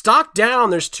 Stock down,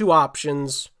 there's two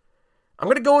options. I'm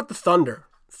going to go with the Thunder.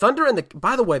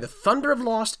 By the way, the Thunder have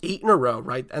lost 8 in a row,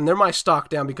 right? And they're my stock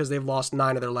down because they've lost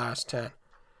 9 of their last 10.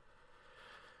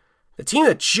 The team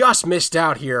that just missed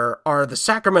out here are the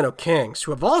Sacramento Kings,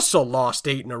 who have also lost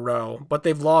 8 in a row, but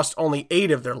they've lost only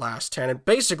 8 of their last 10. And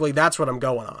basically, that's what I'm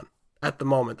going on at the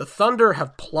moment. The Thunder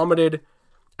have plummeted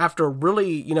after a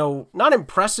really, not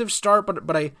impressive start, but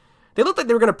they looked like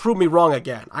they were going to prove me wrong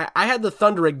again. I had the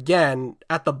Thunder again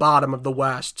at the bottom of the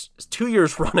West. It's 2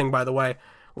 years running, by the way.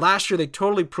 Last year, they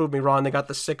totally proved me wrong. They got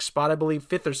the 6th spot, I believe,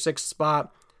 5th or 6th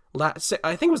spot.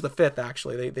 I think it was the 5th,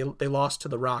 actually. They lost to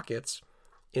the Rockets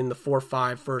in the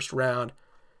 4-5 first round.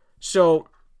 So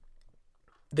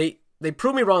they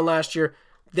proved me wrong last year.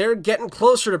 They're getting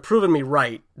closer to proving me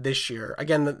right this year.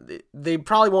 Again, they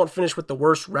probably won't finish with the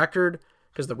worst record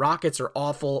because the Rockets are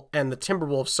awful and the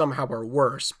Timberwolves somehow are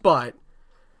worse. But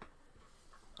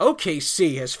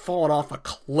OKC has fallen off a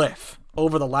cliff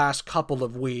over the last couple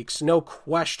of weeks. No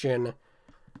question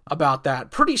about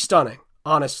that. Pretty stunning,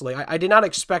 honestly. I did not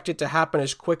expect it to happen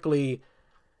as quickly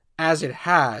as it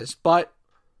has, but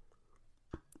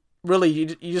really,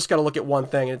 you just got to look at one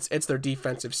thing. It's their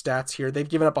defensive stats here. They've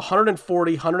given up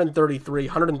 140, 133,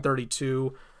 132,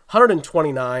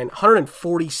 129,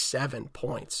 147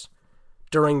 points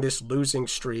during this losing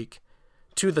streak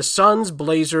to the Suns,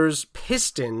 Blazers,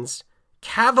 Pistons,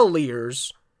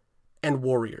 Cavaliers, and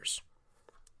Warriors.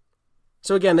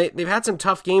 So again, they've had some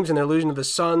tough games, and they're losing to the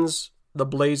Suns, the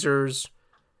Blazers,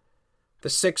 the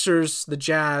Sixers, the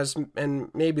Jazz, and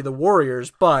maybe the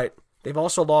Warriors, but they've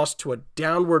also lost to a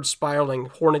downward spiraling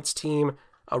Hornets team,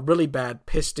 a really bad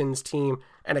Pistons team,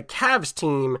 and a Cavs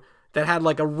team that had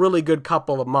like a really good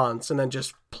couple of months and then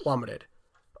just plummeted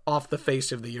off the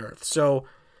face of the earth. So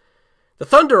the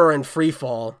Thunder are in free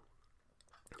fall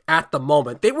at the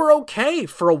moment. They were okay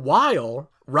for a while,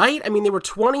 right? I mean, they were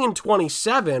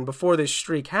 20-27 before this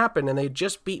streak happened, and they'd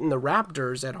just beaten the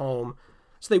Raptors at home.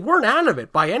 So they weren't out of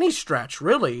it by any stretch,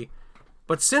 really.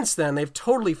 But since then, they've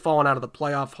totally fallen out of the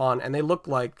playoff hunt, and they look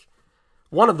like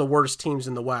one of the worst teams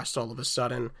in the West all of a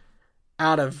sudden,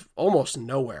 out of almost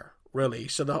nowhere, really.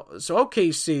 So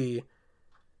OKC,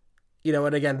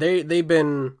 and again, they've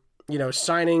been,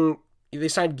 signing. They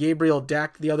signed Gabriel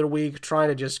Deck the other week, trying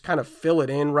to just kind of fill it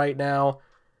in right now.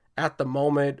 At the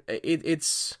moment,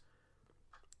 it's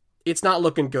not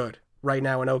looking good right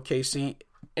now in OKC,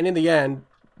 and in the end,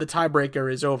 the tiebreaker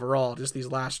is overall just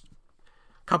these last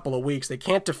couple of weeks. They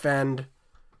can't defend,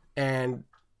 and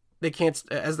they can't,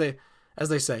 as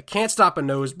they say, can't stop a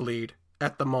nosebleed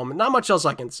at the moment. Not much else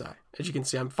I can say. As you can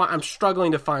see, I'm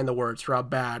struggling to find the words for how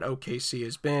bad OKC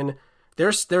has been.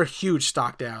 They're huge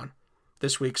stock down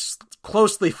this week,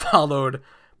 closely followed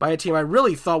by a team I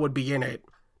really thought would be in it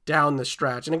down the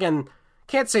stretch. And again,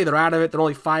 can't say they're out of it. They're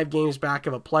only 5 games back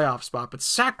of a playoff spot, but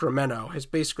Sacramento has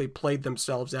basically played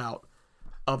themselves out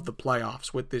of the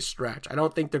playoffs with this stretch. I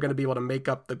don't think they're going to be able to make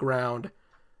up the ground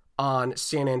on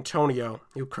San Antonio,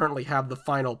 who currently have the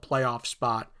final playoff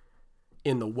spot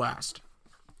in the West.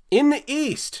 In the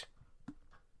East,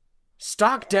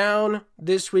 stock down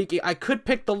this week. I could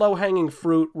pick the low-hanging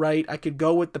fruit, right? I could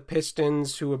go with the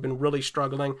Pistons, who have been really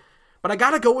struggling, but I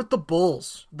got to go with the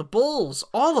Bulls. The Bulls,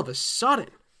 all of a sudden,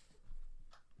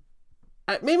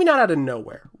 maybe not out of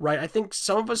nowhere, right? I think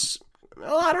some of us,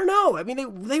 well, I don't know. I mean,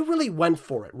 they really went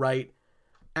for it, right,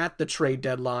 at the trade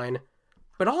deadline.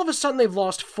 But all of a sudden, they've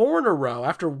lost 4 in a row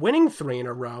after winning 3 in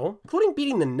a row, including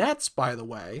beating the Nets, by the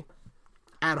way,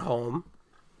 at home.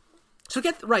 So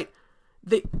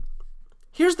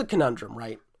here's the conundrum,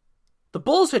 right? The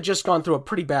Bulls had just gone through a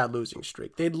pretty bad losing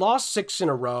streak. They'd lost 6 in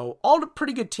a row, all the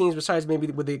pretty good teams besides maybe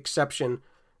with the exception,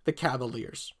 the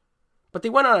Cavaliers. But they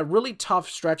went on a really tough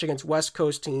stretch against West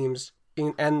Coast teams,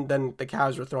 and then the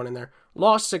Cavs were thrown in there.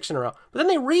 Lost 6 in a row. But then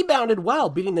they rebounded well,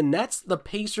 beating the Nets, the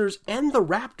Pacers, and the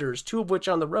Raptors, 2 of which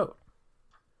on the road.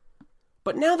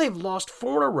 But now they've lost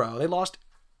 4 in a row. They lost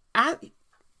at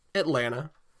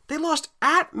Atlanta. They lost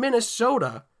at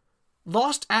Minnesota.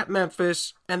 lost at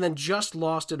Memphis, and then just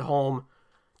lost at home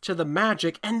to the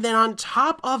Magic, and then on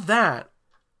top of that,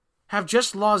 have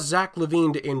just lost Zach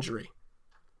LaVine to injury.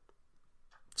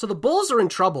 So the Bulls are in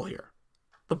trouble here.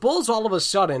 The Bulls all of a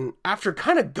sudden, after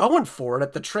kind of going for it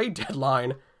at the trade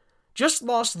deadline, just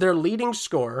lost their leading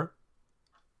scorer,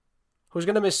 who's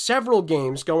going to miss several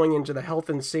games going into the health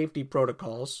and safety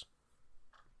protocols.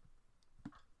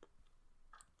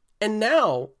 And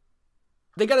now,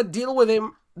 they got to deal with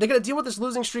him. They got to deal with this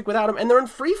losing streak without him, and they're in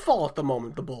free fall at the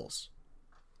moment, the Bulls.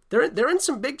 They're in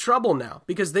some big trouble now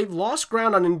because they've lost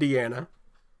ground on Indiana.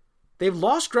 They've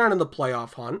lost ground in the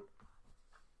playoff hunt.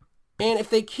 And if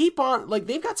they keep on,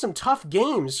 they've got some tough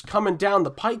games coming down the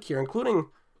pike here, including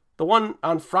the one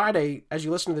on Friday, as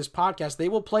you listen to this podcast. They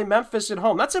will play Memphis at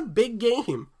home. That's a big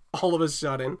game all of a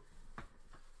sudden.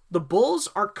 The Bulls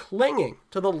are clinging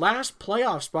to the last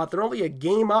playoff spot. They're only a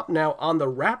game up now on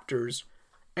the Raptors.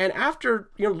 And after,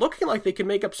 looking like they can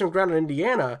make up some ground in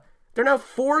Indiana, they're now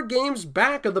 4 games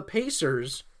back of the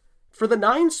Pacers for the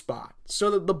 9 spot.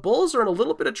 So the Bulls are in a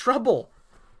little bit of trouble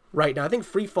right now. I think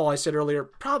free fall, I said earlier,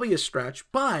 probably a stretch.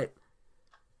 But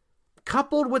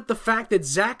coupled with the fact that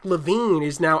Zach LaVine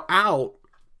is now out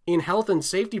in health and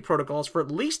safety protocols for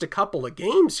at least a couple of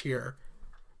games here,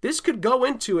 this could go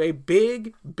into a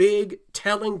big, big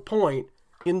telling point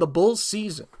in the Bulls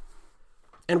season.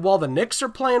 And while the Knicks are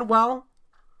playing well,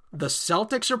 the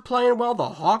Celtics are playing well, the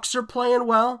Hawks are playing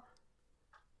well,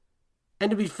 and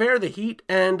to be fair, the Heat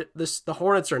and the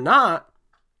Hornets are not,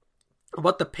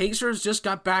 but the Pacers just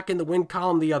got back in the win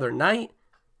column the other night.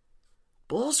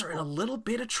 Bulls are in a little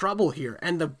bit of trouble here.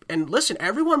 And listen,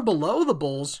 everyone below the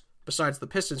Bulls, besides the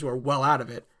Pistons who are well out of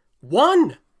it,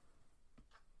 won.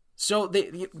 So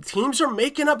the teams are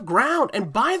making up ground.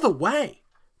 And by the way,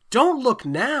 don't look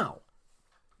now,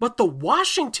 but the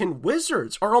Washington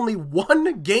Wizards are only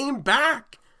 1 game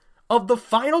back of the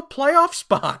final playoff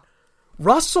spot.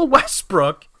 Russell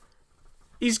Westbrook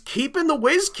is keeping the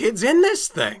Wiz kids in this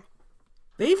thing.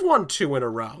 They've won 2 in a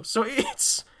row. So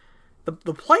it's the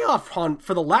playoff hunt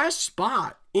for the last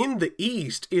spot in the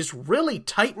East is really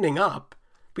tightening up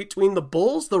between the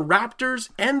Bulls, the Raptors,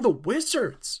 and the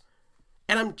Wizards.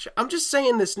 And I'm just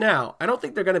saying this now. I don't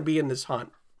think they're going to be in this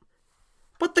hunt.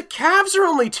 But the Cavs are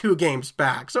only 2 games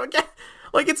back. So again,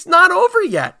 it's not over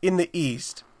yet in the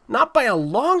East. Not by a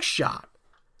long shot.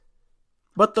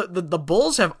 But the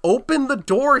Bulls have opened the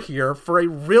door here for a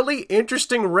really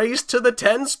interesting race to the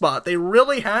 10 spot. They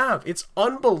really have. It's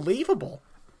unbelievable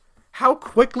how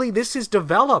quickly this has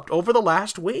developed over the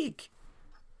last week.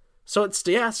 So it's,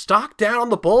 stock down on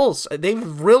the Bulls. They've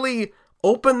really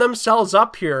opened themselves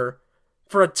up here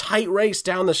for a tight race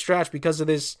down the stretch because of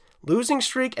this losing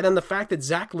streak and then the fact that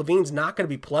Zach LaVine's not going to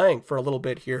be playing for a little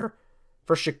bit here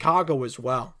for Chicago as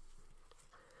well.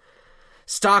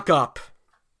 Stock up.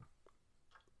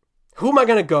 Who am I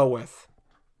going to go with?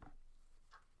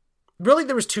 Really,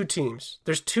 there was 2 teams.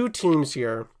 There's 2 teams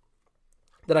here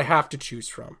that I have to choose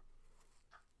from.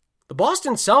 The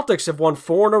Boston Celtics have won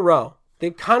 4 in a row.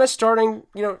 They're kind of starting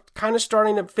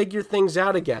to figure things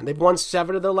out again. They've won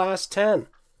 7 of their last 10.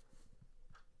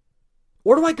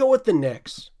 Or do I go with the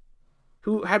Knicks,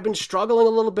 who had been struggling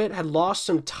a little bit, had lost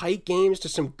some tight games to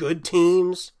some good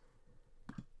teams?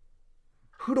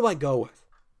 Who do I go with?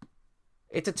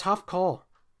 It's a tough call.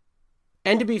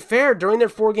 And to be fair, during their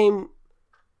 4-game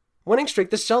winning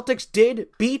streak, the Celtics did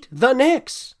beat the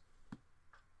Knicks.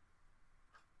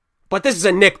 But this is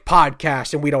a Knick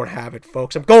podcast, and we don't have it,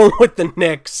 folks. I'm going with the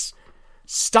Knicks.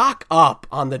 Stock up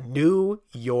on the New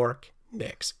York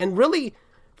Knicks. And really,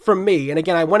 for me, and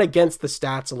again, I went against the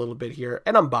stats a little bit here,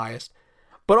 and I'm biased,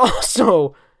 but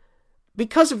also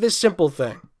because of this simple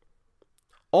thing.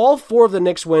 All 4 of the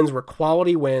Knicks wins were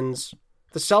quality wins.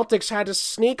 The Celtics had to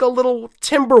sneak a little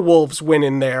Timberwolves win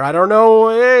in there. I don't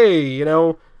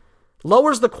know,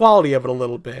 lowers the quality of it a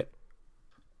little bit.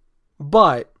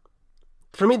 But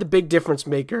for me, the big difference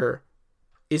maker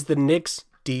is the Knicks'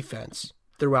 defense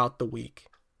throughout the week.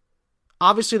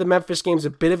 Obviously, the Memphis game's a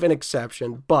bit of an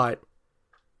exception, but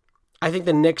I think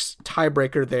the Knicks'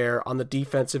 tiebreaker there on the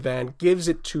defensive end gives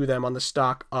it to them on the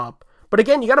stock up. But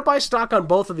again, you got to buy stock on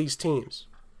both of these teams.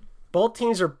 Both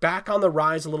teams are back on the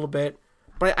rise a little bit.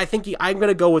 But I think I'm going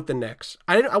to go with the Knicks.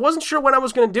 I wasn't sure when I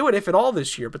was going to do it, if at all,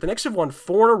 this year. But the Knicks have won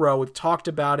 4 in a row. We've talked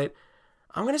about it.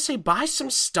 I'm going to say buy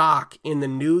some stock in the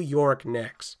New York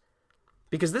Knicks.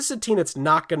 Because this is a team that's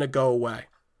not going to go away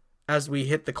as we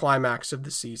hit the climax of the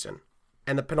season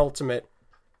and the penultimate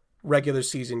regular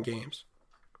season games.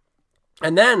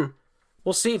 And then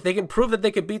we'll see if they can prove that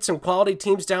they could beat some quality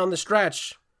teams down the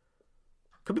stretch.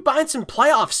 Could be buying some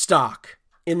playoff stock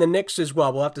in the Knicks as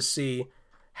well. We'll have to see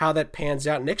how that pans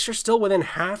out. Knicks are still within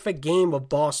half a game of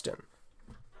Boston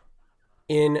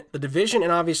in the division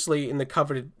and obviously in the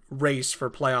coveted race for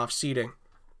playoff seeding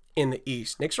in the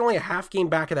East. Knicks are only a half game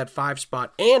back of that 5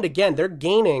 spot. And again, they're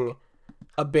gaining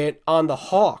a bit on the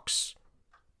Hawks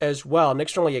as well.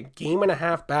 Knicks are only a game and a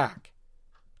half back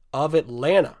of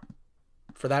Atlanta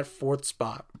for that 4th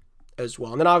spot as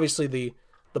well. And then obviously the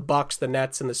Bucks, the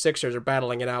Nets, and the Sixers are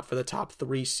battling it out for the top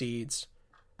 3 seeds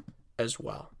as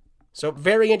well. So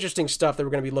very interesting stuff that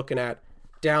we're going to be looking at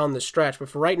down the stretch. But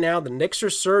for right now, the Knicks are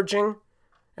surging,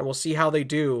 and we'll see how they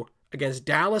do against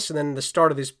Dallas and then the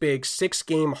start of this big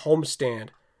 6-game homestand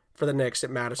for the Knicks at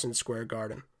Madison Square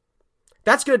Garden.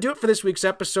 That's going to do it for this week's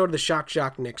episode of the Shock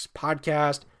Jock Knicks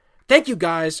podcast. Thank you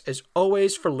guys, as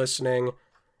always, for listening.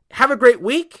 Have a great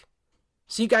week.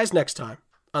 See you guys next time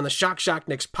on the Shock Jock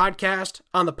Knicks podcast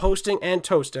on the Posting and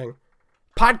Toasting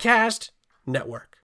Podcast Network.